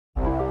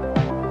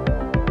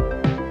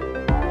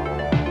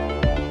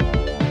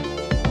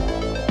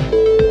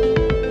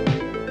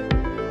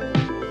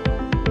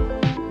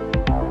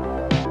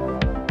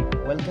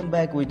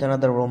back with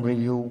another ROM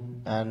review,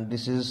 and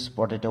this is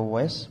Potato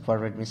OS for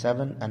Redmi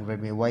 7 and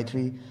Redmi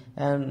Y3.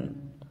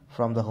 And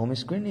from the home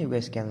screen you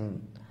guys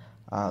can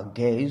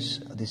gauge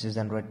this is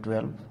Android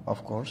 12,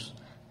 of course.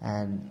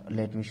 And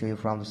let me show you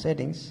from the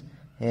settings.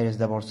 Here is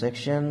the about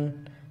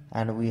section,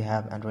 and we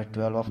have Android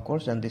 12, of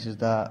course, and this is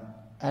the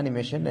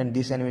animation, and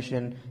this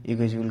animation you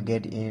guys will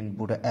get in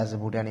boot as a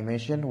boot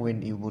animation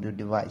when you boot your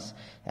device.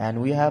 And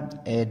we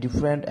have a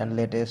different and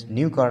latest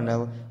new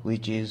kernel,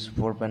 which is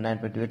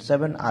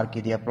 4.9.287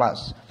 Arcadia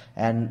Plus,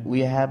 and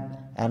we have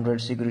Android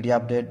security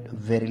update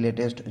very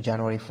latest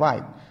January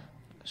 5.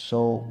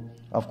 So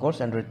of course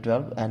Android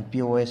 12 and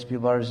POSP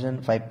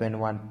version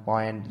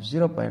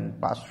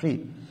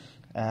 5.1.0.3,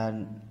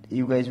 and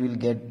you guys will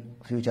get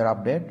future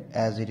update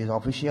as it is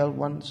official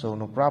one, so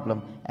no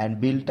problem.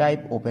 And build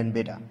type open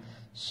beta.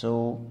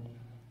 So,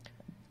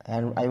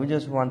 and I would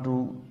just want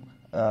to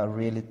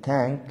really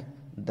thank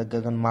the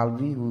Gagan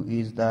Malvi, who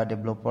is the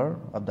developer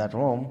of that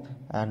ROM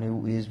and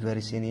who is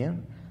very senior.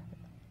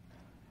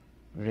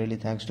 Really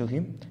thanks to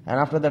him. And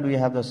after that we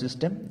have the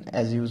system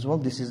as usual.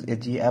 This is a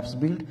GApps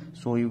build,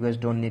 so you guys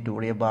don't need to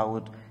worry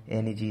about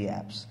any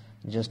GApps.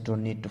 Just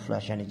don't need to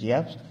flash any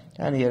GApps.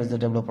 And here is the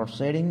developer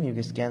setting. You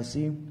guys can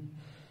see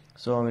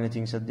so many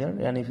things are there.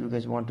 And if you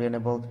guys want to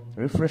enable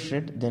refresh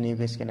rate, then you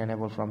guys can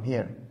enable from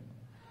here,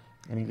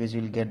 and you guys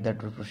will get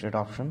that refresh rate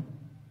option.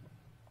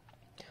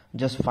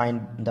 Just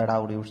find that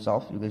out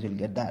yourself, you guys will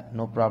get that,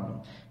 no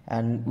problem.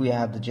 And we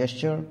have the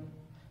gesture,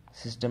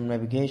 system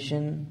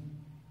navigation,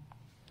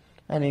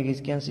 and you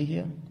guys can see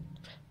here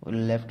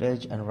left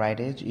edge and right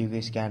edge. You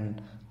guys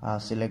can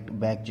select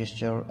back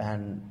gesture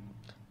and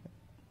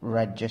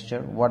right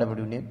gesture, whatever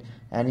you need.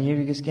 And here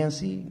you guys can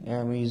see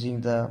I'm using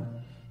the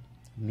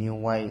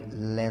MIUI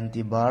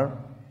lengthy bar,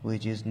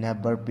 which is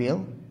navbar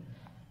PL.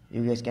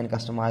 You guys can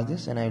customize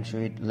this, and I will show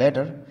it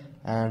later.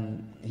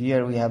 And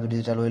here we have the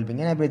digital well-being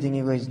and everything,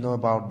 you guys know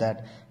about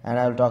that. And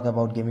I will talk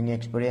about gaming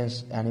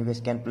experience, and you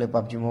guys can play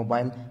PUBG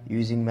Mobile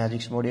using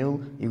Magic's module.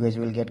 You guys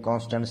will get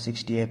constant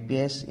 60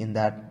 FPS in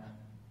that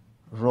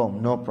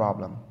ROM, no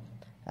problem.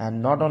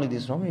 And not only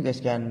this ROM, you guys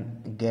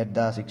can get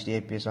the 60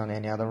 FPS on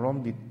any other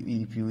ROM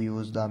if you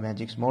use the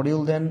Magic's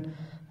module then.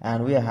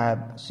 And we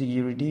have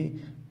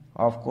security,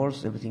 of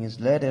course, everything is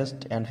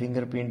latest. And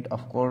fingerprint,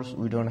 of course,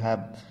 we don't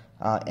have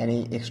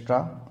any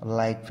extra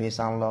like face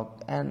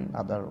unlock and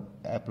other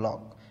app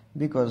lock,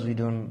 because we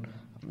don't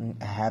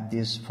have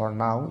this for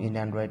now in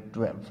Android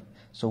 12.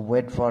 So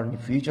wait for the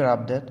future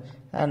update.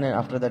 And then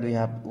after that we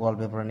have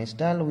wallpaper and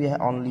style. We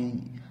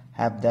only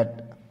have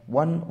that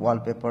one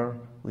wallpaper,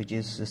 which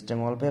is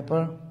system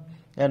wallpaper,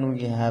 and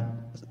we have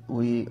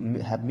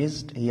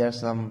missed here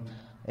some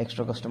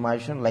extra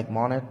customization like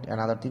monet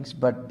and other things.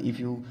 But if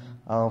you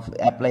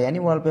apply any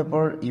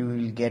wallpaper, you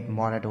will get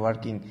monet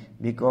working,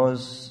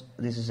 because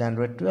this is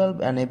Android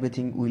 12 and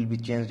everything will be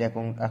changed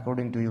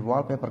according to your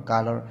wallpaper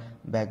color,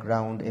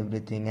 background,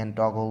 everything, and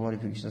toggle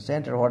notification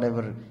center,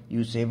 whatever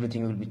you say,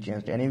 everything will be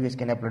changed. And you guys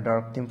can apply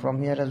dark theme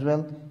from here as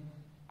well.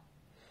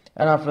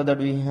 And after that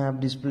we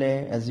have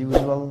display as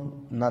usual,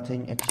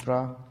 nothing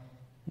extra.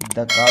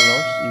 The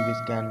colors you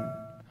guys can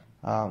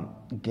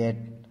get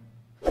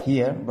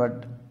here,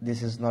 but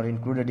this is not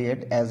included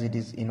yet as it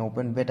is in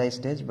open beta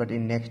stage. But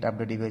in next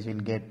update you guys will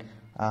get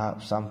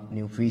some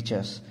new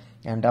features.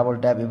 And double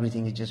tap,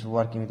 everything is just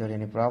working without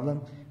any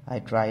problem.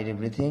 I tried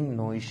everything,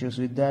 no issues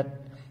with that.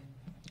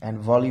 And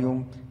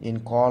volume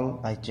in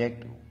call I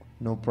checked,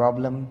 no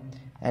problem.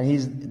 And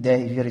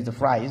here is the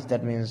price,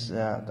 that means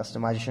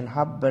customization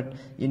hub, but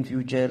in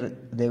future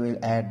they will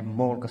add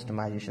more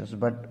customizations,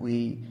 but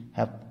we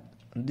have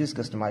these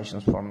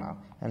customizations for now.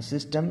 And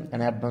system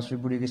and advanced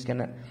reboot you guys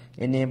can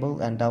enable,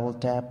 and double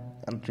tap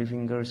and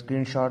 3-finger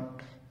screenshot.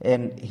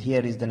 And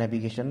here is the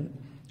navigation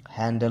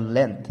handle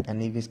length,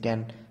 and you guys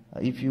can,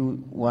 if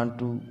you want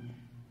to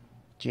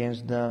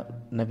change the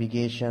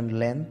navigation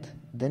length,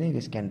 then you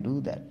guys can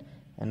do that.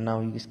 And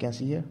now you guys can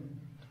see here,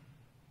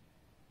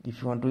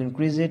 if you want to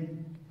increase it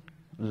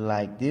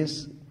like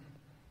this,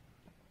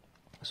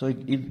 so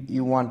if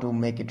you want to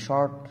make it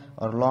short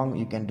or long,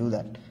 you can do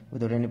that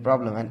without any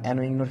problem. And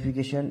annoying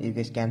notification you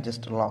guys can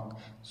just lock,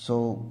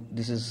 so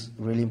this is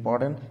really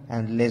important.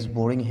 And less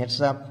boring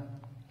heads up.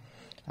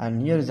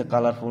 And here is the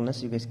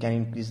colorfulness, you guys can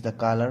increase the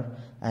color,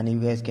 and you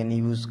guys can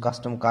use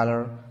custom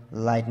color,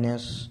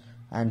 lightness,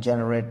 and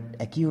generate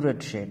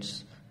accurate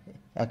shades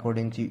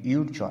according to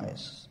your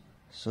choice.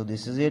 So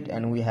this is it.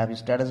 And we have a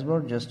status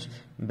bar, just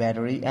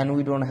battery, and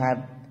we don't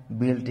have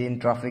built-in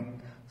traffic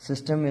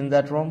system in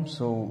that ROM,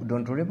 so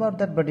don't worry about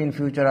that, but in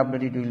future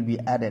update it will be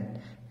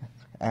added.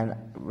 And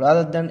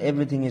rather than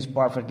everything is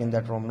perfect in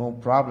that ROM, no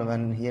problem.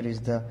 And here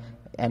is the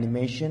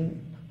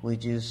animation,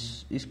 which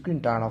is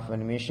screen turn off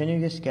animation. You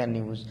guys can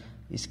use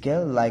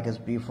scale like as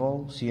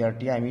before,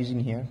 CRT I'm using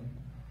here.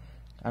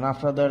 And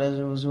after that, as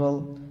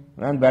usual,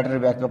 and battery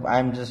backup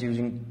I'm just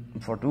using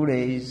for 2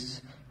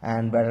 days,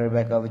 and battery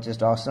backup is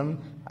just awesome.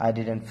 I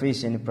didn't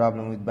face any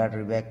problem with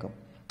battery backup,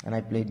 and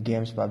I played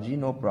games PUBG,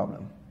 no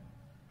problem.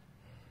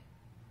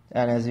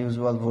 And as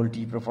usual,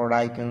 VoLTE preferred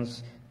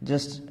icons,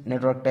 Just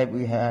network type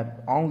we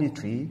have only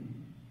 3,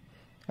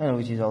 and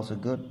which is also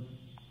good.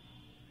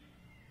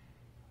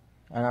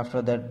 And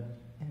after that,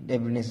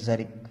 every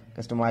necessary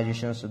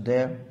customizations are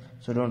there,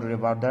 so don't worry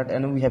about that.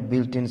 And we have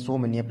built in so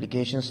many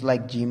applications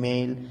like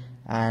Gmail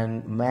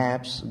and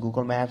Maps,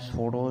 Google Maps,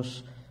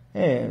 Photos,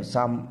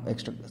 some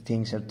extra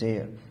things are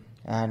there.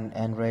 And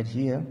Android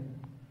here,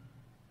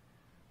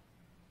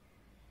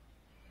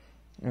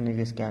 and you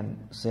guys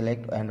can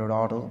select Android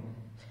Auto.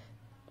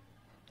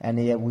 And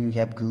here we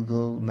have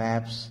Google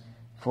Maps,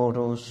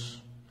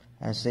 Photos,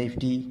 and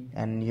Safety.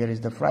 And here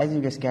is the price. You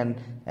guys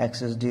can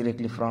access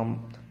directly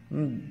from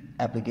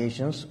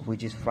applications,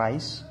 which is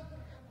price.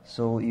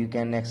 So you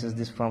can access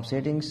this from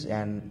settings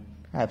and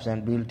apps,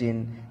 and built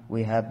in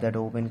we have that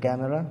open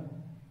camera.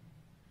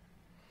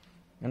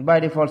 And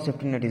by default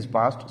safety net is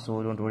passed,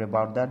 so don't worry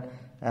about that.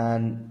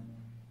 And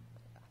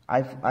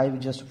I've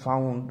just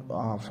found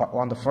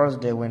on the first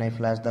day when I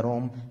flashed the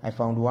ROM, I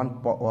found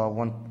one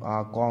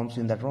comms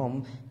in that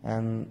ROM,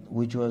 and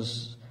which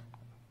was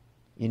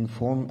in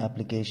phone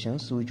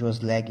applications, which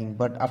was lagging.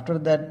 But after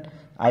that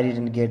I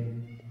didn't get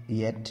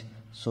yet,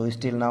 so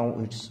still now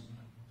it's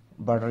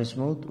buttery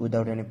smooth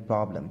without any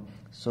problem.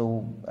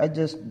 So I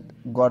just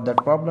got that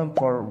problem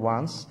for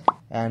once,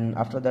 and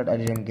after that I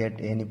didn't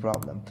get any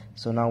problem.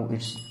 So now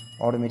it's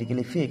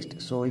automatically fixed.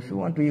 So if you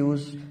want to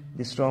use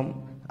this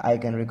ROM, I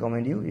can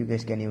recommend you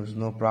guys can use,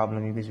 no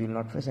problem. You guys will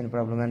not face any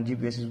problem, and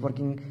GPS is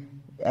working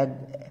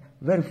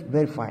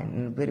very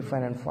fine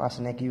and fast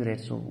and accurate,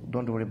 so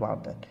don't worry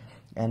about that.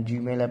 And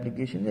Gmail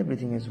applications,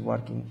 everything is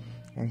working.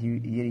 And here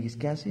you guys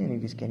can see, and you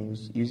guys can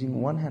use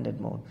using one-handed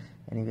mode,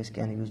 and you guys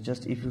can use,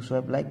 just if you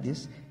swipe like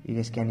this, you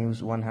guys can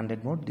use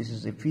one-handed mode. This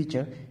is a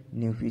feature,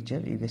 new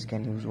feature. You guys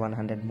can use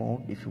one-handed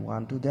mode if you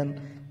want to, then,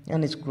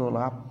 and scroll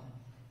up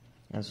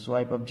and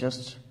swipe up.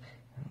 Just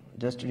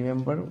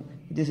remember,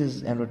 this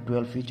is Android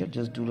 12 feature.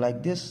 Just do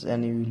like this,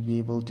 and you will be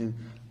able to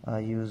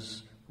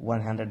use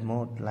one-handed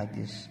mode like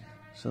this.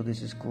 So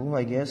this is cool,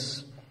 I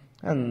guess.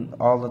 And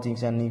all the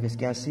things, and you guys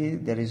can see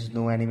there is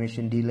no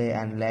animation delay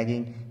and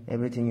lagging.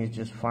 Everything is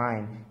just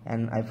fine.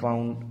 And I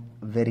found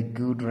very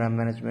good RAM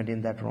management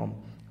in that ROM,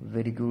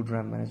 very good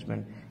RAM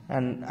management.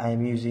 And I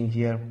am using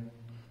here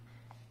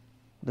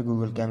the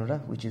Google camera,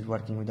 which is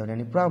working without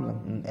any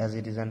problem, as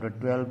it is Android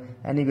 12,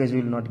 and you guys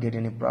will not get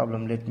any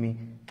problem. Let me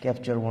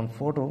capture one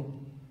photo.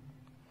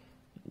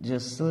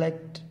 Just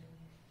select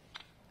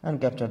and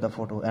capture the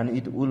photo, and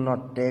it will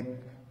not take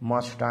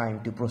much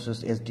time to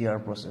process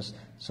HDR process.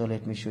 So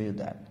let me show you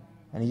that.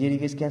 And here you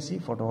guys can see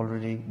photo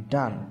already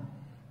done.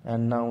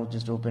 And now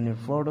just open your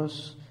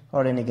photos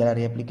or any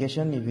gallery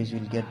application, you guys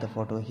will get the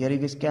photo. Here you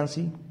guys can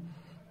see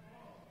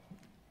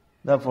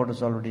the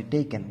photos already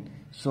taken,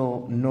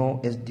 so no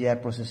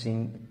HDR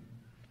processing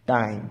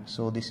time.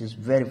 So this is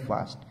very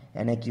fast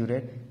and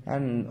accurate.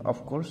 And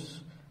of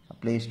course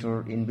Play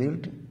Store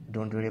inbuilt,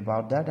 don't worry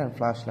about that. And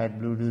flashlight,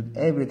 Bluetooth,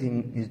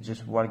 everything is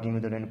just working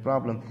without any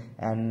problem,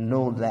 and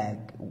no lag.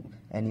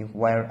 And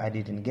where I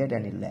didn't get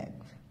any lag,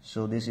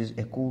 so this is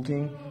a cool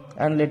thing.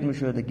 And let me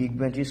show you the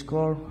Geekbench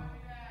Score.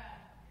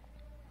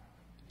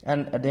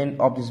 And at the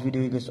end of this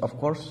video, you guys, of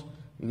course,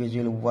 you guys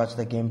will watch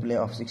the gameplay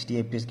of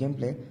 60 FPS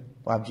gameplay,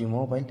 PUBG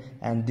Mobile.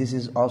 And this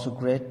is also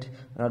great,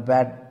 not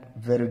bad,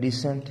 very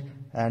decent,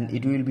 and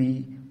it will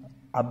be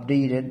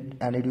updated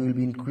and it will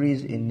be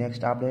increased in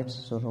next updates.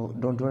 So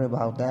don't worry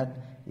about that,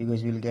 you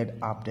guys will get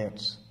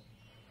updates.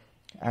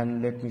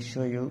 And let me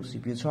show you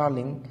CPU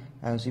throttling.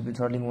 And CPU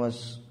throttling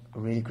was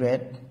really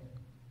great,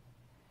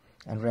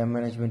 and RAM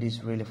management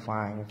is really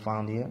fine,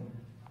 found here.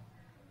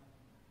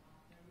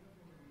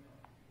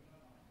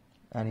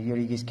 And here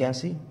you guys can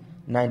see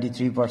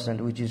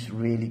 93%, which is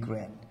really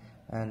great.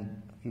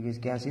 And you guys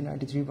can see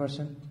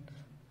 93%,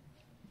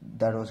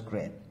 that was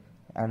great.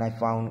 And I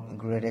found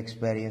great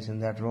experience in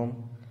that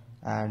room.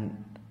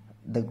 And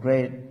the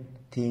great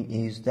thing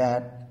is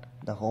that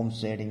the home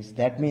settings,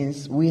 that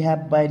means we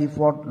have by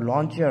default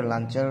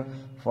launcher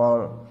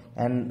for,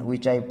 and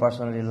which I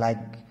personally like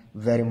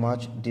very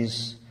much.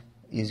 This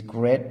is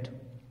great,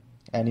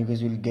 and you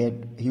guys will get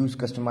huge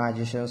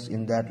customizations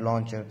in that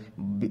launcher.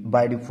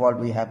 By default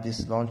we have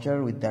this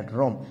launcher with that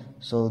ROM,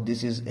 so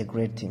this is a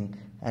great thing.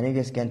 And you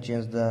guys can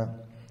change the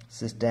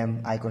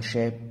system icon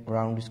shape,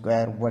 round,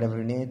 square, whatever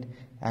you need,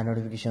 and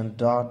notification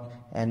dot.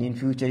 And in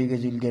future you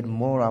guys will get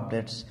more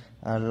updates,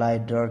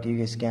 light, dark, you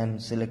guys can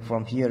select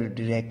from here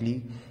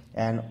directly.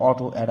 And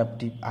auto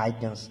adaptive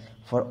icons,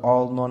 for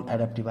all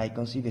non-adaptive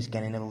icons you guys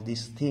can enable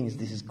these things.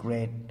 This is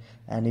great.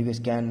 And you guys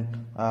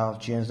can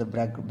change the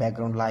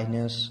background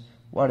lightness,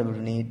 whatever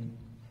you need.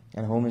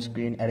 And home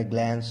screen at a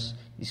glance,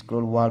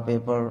 scroll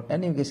wallpaper,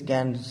 and you guys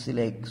can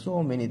select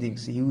so many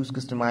things. Huge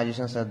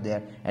customizations are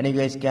there. And you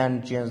guys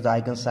can change the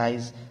icon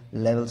size,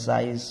 level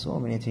size, so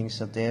many things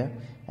are there.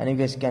 And you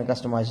guys can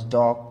customize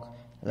dock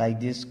like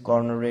this,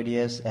 corner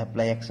radius,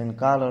 apply accent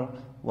color,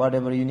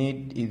 whatever you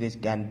need you guys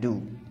can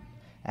do.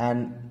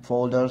 And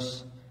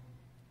folders,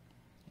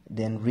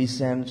 then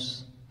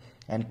recents,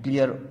 and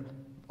clear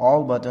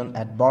all button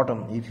at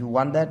bottom. If you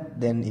want that,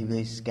 then you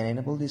guys can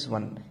enable this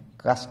one,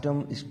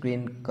 custom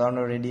screen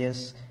corner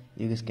radius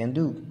you guys can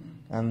do.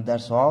 And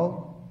that's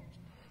all,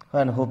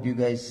 and hope you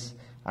guys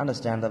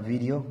understand the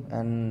video.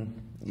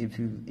 And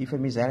if I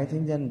miss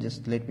anything, then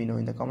just let me know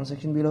in the comment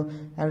section below.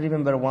 And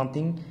remember one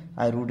thing,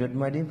 I rooted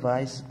my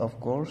device, of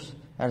course,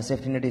 and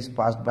safety net is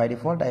passed by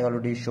default. I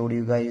already showed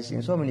you guys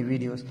in so many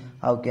videos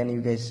how can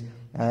you guys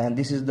and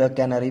this is the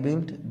canary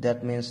build,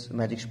 that means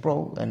Magix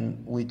Pro,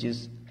 and which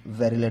is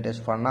very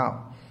latest for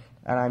now.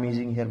 And I'm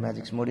using here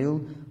Magix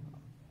module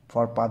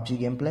for PUBG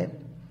gameplay.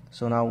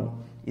 So now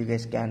you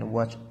guys can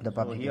watch the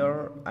PUBG. So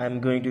here I'm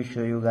going to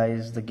show you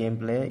guys the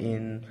gameplay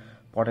in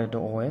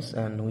Potato OS,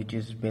 and which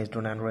is based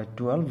on Android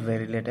 12,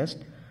 very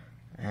latest.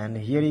 And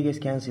here you guys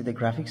can see the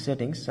graphics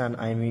settings, and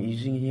I'm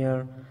using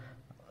here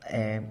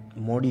a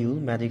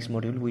module, Magix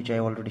module, which I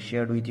already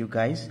shared with you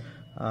guys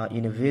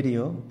in a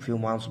video few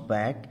months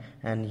back.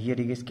 And here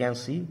you guys can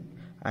see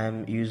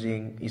I'm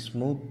using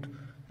smooth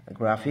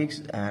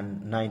graphics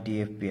and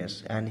 90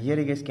 fps, and here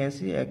you guys can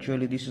see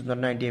actually this is not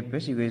 90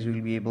 fps. You guys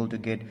will be able to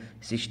get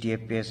 60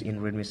 fps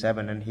in Redmi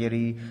 7, and here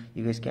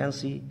you guys can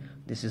see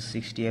this is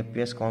 60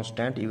 fps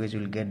constant. You guys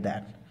will get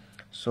that.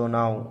 So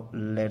now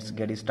let's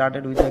get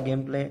started with the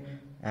gameplay,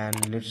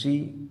 and let's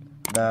see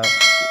the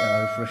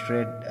refresh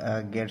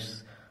rate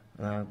gets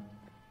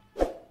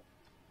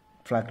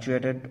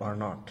fluctuated or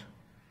not.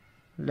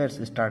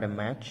 Let's start a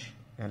match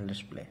and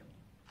let's play.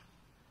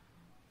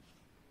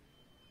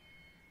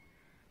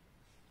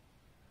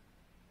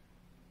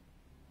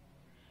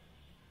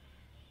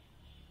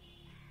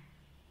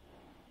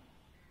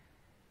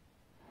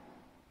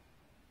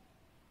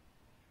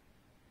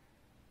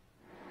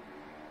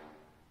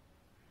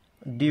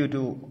 Due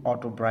to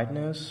auto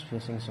brightness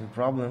facing some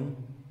problem,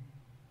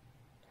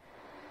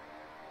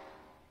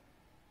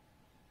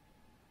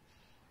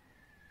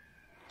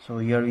 so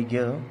here we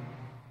go.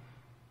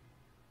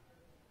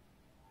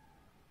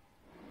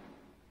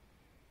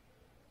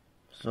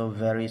 So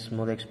very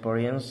smooth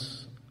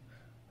experience,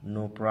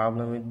 no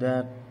problem with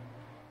that.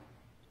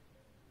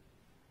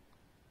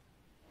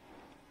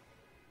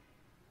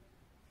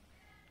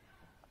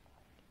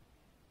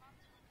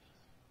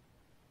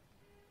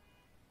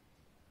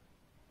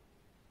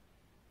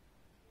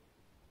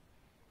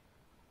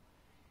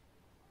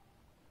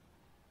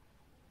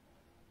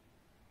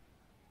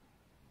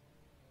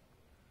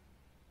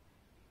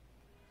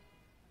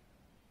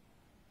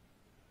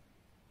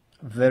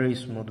 Very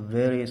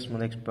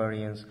smooth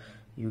experience.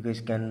 You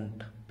guys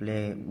can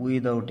play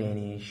without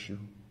any issue.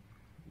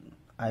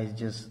 I'm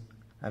just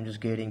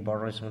getting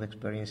border smooth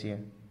experience here.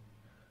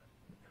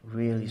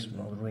 Really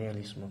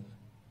smooth.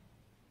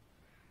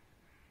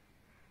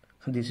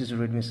 This is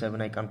Redmi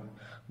 7. I can't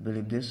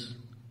believe this.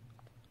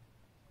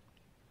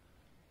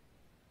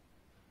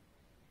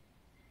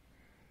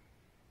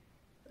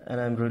 And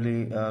I'm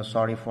really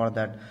sorry for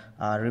that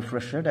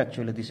refresh rate.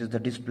 Actually this is the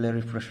display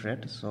refresh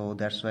rate, so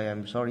that's why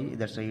I'm sorry.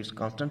 That's why it's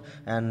constant.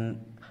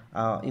 And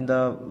in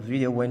the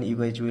video, when you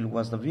guys will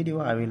watch the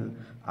video, I will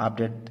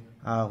update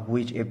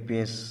which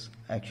FPS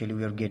actually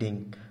we are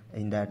getting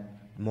in that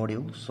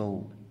module,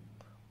 so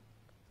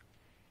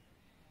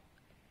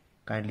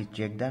kindly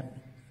check that.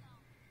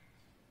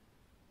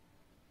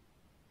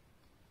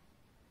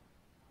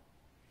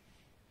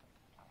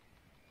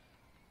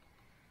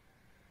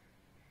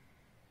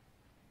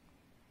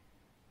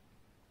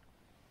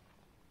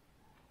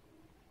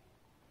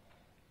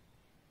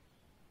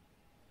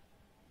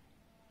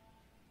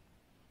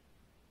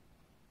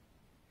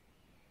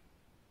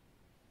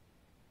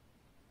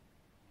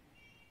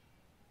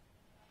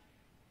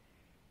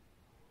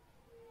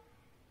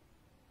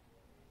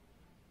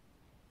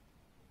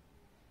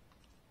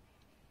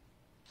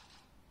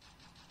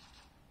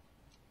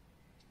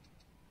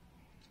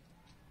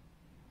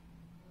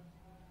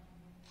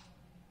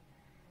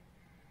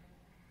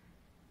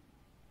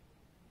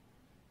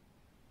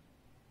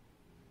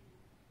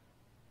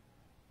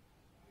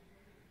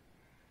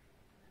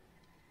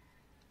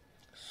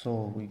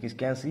 So you guys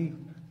can see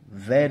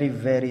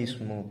very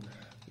smooth,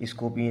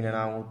 scope in and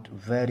out,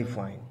 very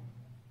fine.